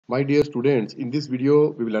My dear students, in this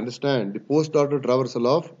video we will understand the post-order traversal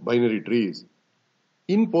of binary trees.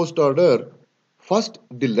 In post-order, first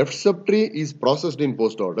the left subtree is processed in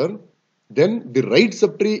post-order, then the right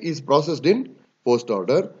subtree is processed in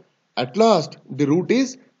post-order, at last the root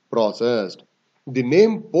is processed. The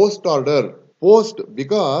name post-order, post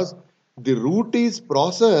because the root is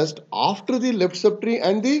processed after the left subtree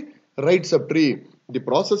and the right subtree. The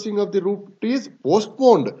processing of the root is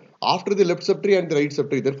postponed after the left subtree and the right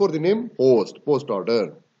subtree. Therefore, the name post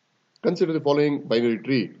order. Consider the following binary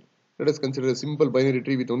tree. Let us consider a simple binary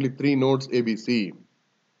tree with only 3 nodes A, B, C.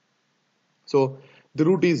 So, the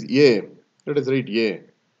root is A. Let us write A.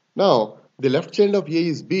 Now, the left child of A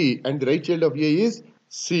is B and the right child of A is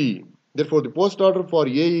C. Therefore, the post order for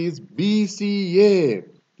A is BCA.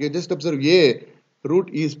 You just observe A. Root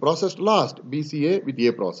is processed last. BCA with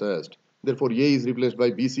A processed. Therefore, A is replaced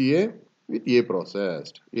by BCA with A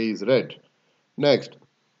processed. A is read. Next,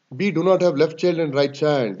 B do not have left child and right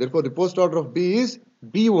child. Therefore, the post order of B is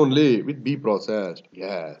B only with B processed.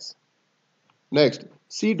 Yes. Next,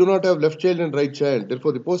 C do not have left child and right child.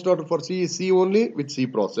 Therefore, the post order for C is C only with C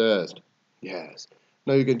processed. Yes.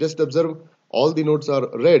 Now you can just observe all the nodes are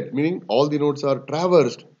read, meaning all the nodes are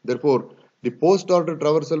traversed. Therefore, the post order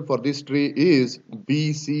traversal for this tree is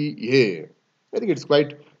BCA. I think it's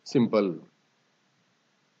quite simple.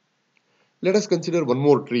 Let us consider one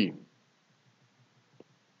more tree.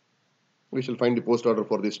 We shall find the post order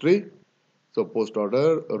for this tree. So post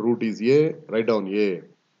order, root is A, write down A.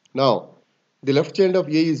 Now, the left child of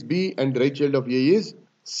A is B and the right child of A is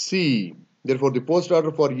C. Therefore, the post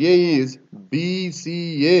order for A is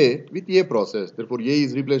BCA with A processed. Therefore, A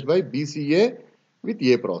is replaced by BCA with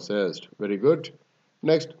A processed. Very good.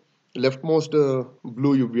 Next, leftmost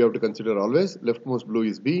blue we have to consider always. Leftmost blue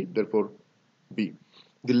is B, therefore B.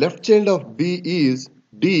 The left child of B is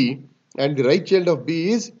D and the right child of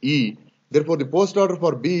B is E. Therefore, the post order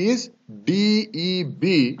for B is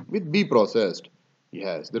DEB with B processed.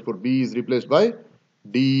 Yes, therefore B is replaced by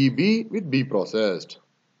DEB with B processed.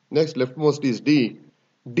 Next, leftmost is D.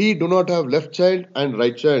 D do not have left child and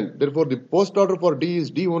right child. Therefore, the post order for D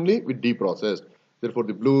is D only with D processed. Therefore,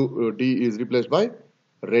 the blue D is replaced by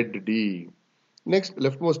red D. Next,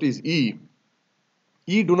 leftmost is E.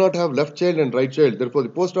 E do not have left child and right child. Therefore, the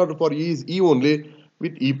post order for E is E only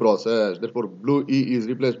with E process. Therefore, blue E is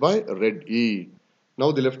replaced by red E.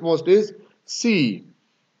 Now, the leftmost is C.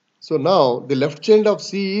 So, now the left child of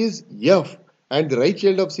C is F and the right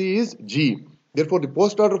child of C is G. Therefore, the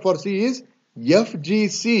post order for C is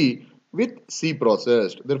FGC with C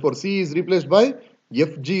processed. Therefore, C is replaced by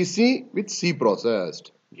FGC with C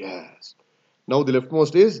processed. Yes. Now, the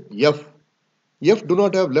leftmost is F. F do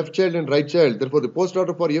not have left child and right child. Therefore, the post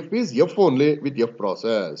order for F is F only with F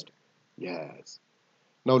processed. Yes.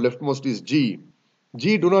 Now, leftmost is G.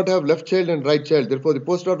 G do not have left child and right child. Therefore, the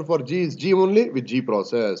post order for G is G only with G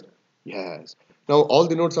processed. Yes. Now, all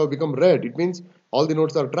the nodes have become red. It means all the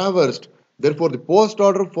nodes are traversed. Therefore, the post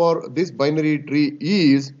order for this binary tree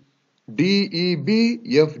is DEBFGCA.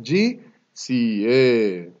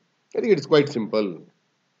 I think it is quite simple.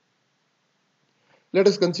 Let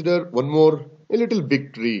us consider one more, a little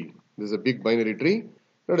big tree. This is a big binary tree.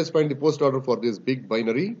 Let us find the post order for this big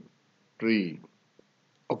binary tree.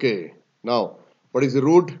 Okay, now what is the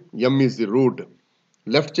root? M is the root.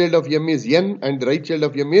 Left child of M is N and the right child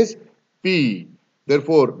of M is P.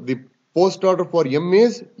 Therefore, the post order for M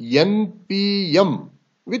is NPM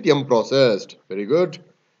with M processed. Very good.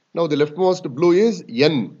 Now the leftmost blue is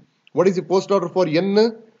N. What is the post order for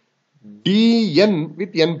N? DN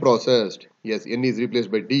with N processed. Yes, N is replaced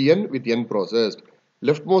by DN with N processed.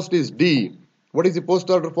 Leftmost is D. What is the post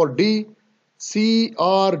order for D?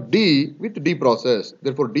 CRD with D processed.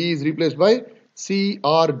 Therefore, D is replaced by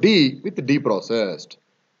CRD with D processed.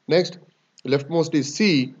 Next, leftmost is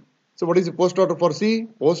C. So, what is the post order for C?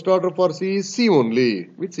 Post order for C is C only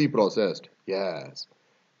with C processed. Yes.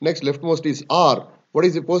 Next, leftmost is R. What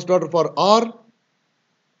is the post order for R?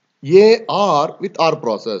 AR with R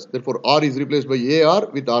processed. Therefore, R is replaced by AR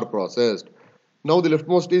with R processed. Now the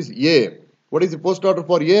leftmost is A. What is the post order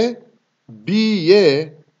for A?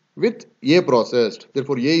 BA with A processed.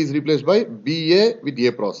 Therefore, A is replaced by BA with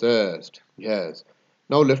A processed. Yes.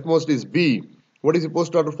 Now leftmost is B. What is the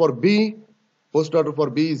post order for B? Post order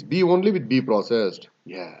for B is B only with B processed.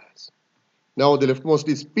 Yes. Now the leftmost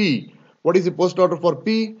is P. What is the post order for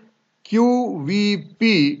P?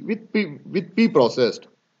 QVP with P processed.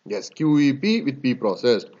 Yes, QEP with P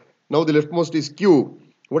processed. Now the leftmost is Q.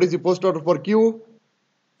 What is the post order for Q?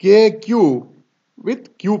 KQ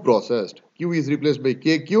with Q processed. Q is replaced by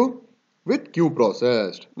KQ with Q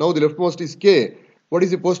processed. Now the leftmost is K. What is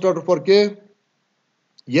the post order for K?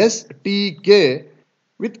 STK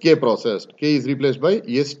with K processed. K is replaced by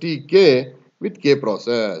STK with K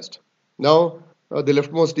processed. Now the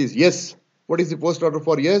leftmost is yes. What is the post order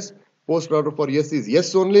for yes? Post order for yes is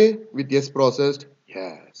yes only with yes processed.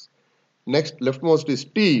 Yes. Next leftmost is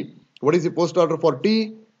T. What is the post order for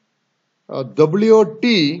T?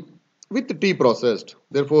 WT with T processed.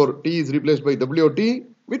 Therefore, T is replaced by WT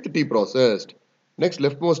with T processed. Next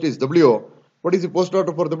leftmost is W. What is the post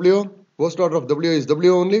order for W? Post order of W is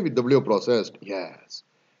W only with W processed. Yes.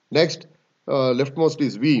 Next leftmost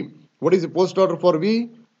is V. What is the post order for V?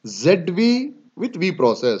 ZV with V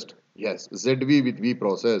processed. Yes, ZV with V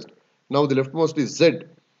processed. Now the leftmost is Z.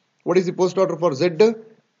 What is the post order for Z?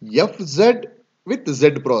 FZ with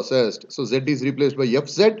Z processed. So Z is replaced by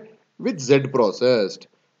FZ with Z processed.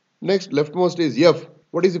 Next leftmost is F.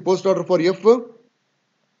 What is the post order for F?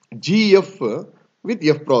 GF with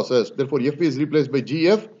F processed. Therefore F is replaced by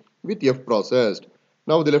GF with F processed.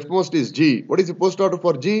 Now the leftmost is G. What is the post order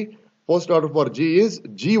for G? Post order for G is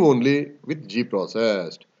G only with G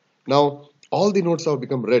processed. Now all the nodes have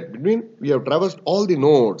become red. Between we have traversed all the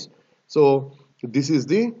nodes. So this is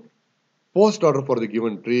the post order for the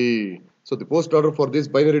given tree. So the post order for this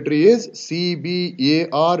binary tree is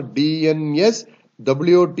CBARDNS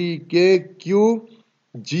WTKQ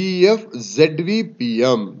GFZVPM.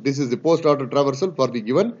 This is the post order traversal for the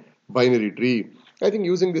given binary tree. I think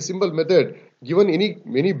using the symbol method, given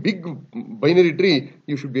any big binary tree,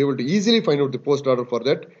 you should be able to easily find out the post order for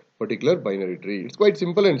that particular binary tree. It's quite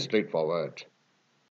simple and straightforward.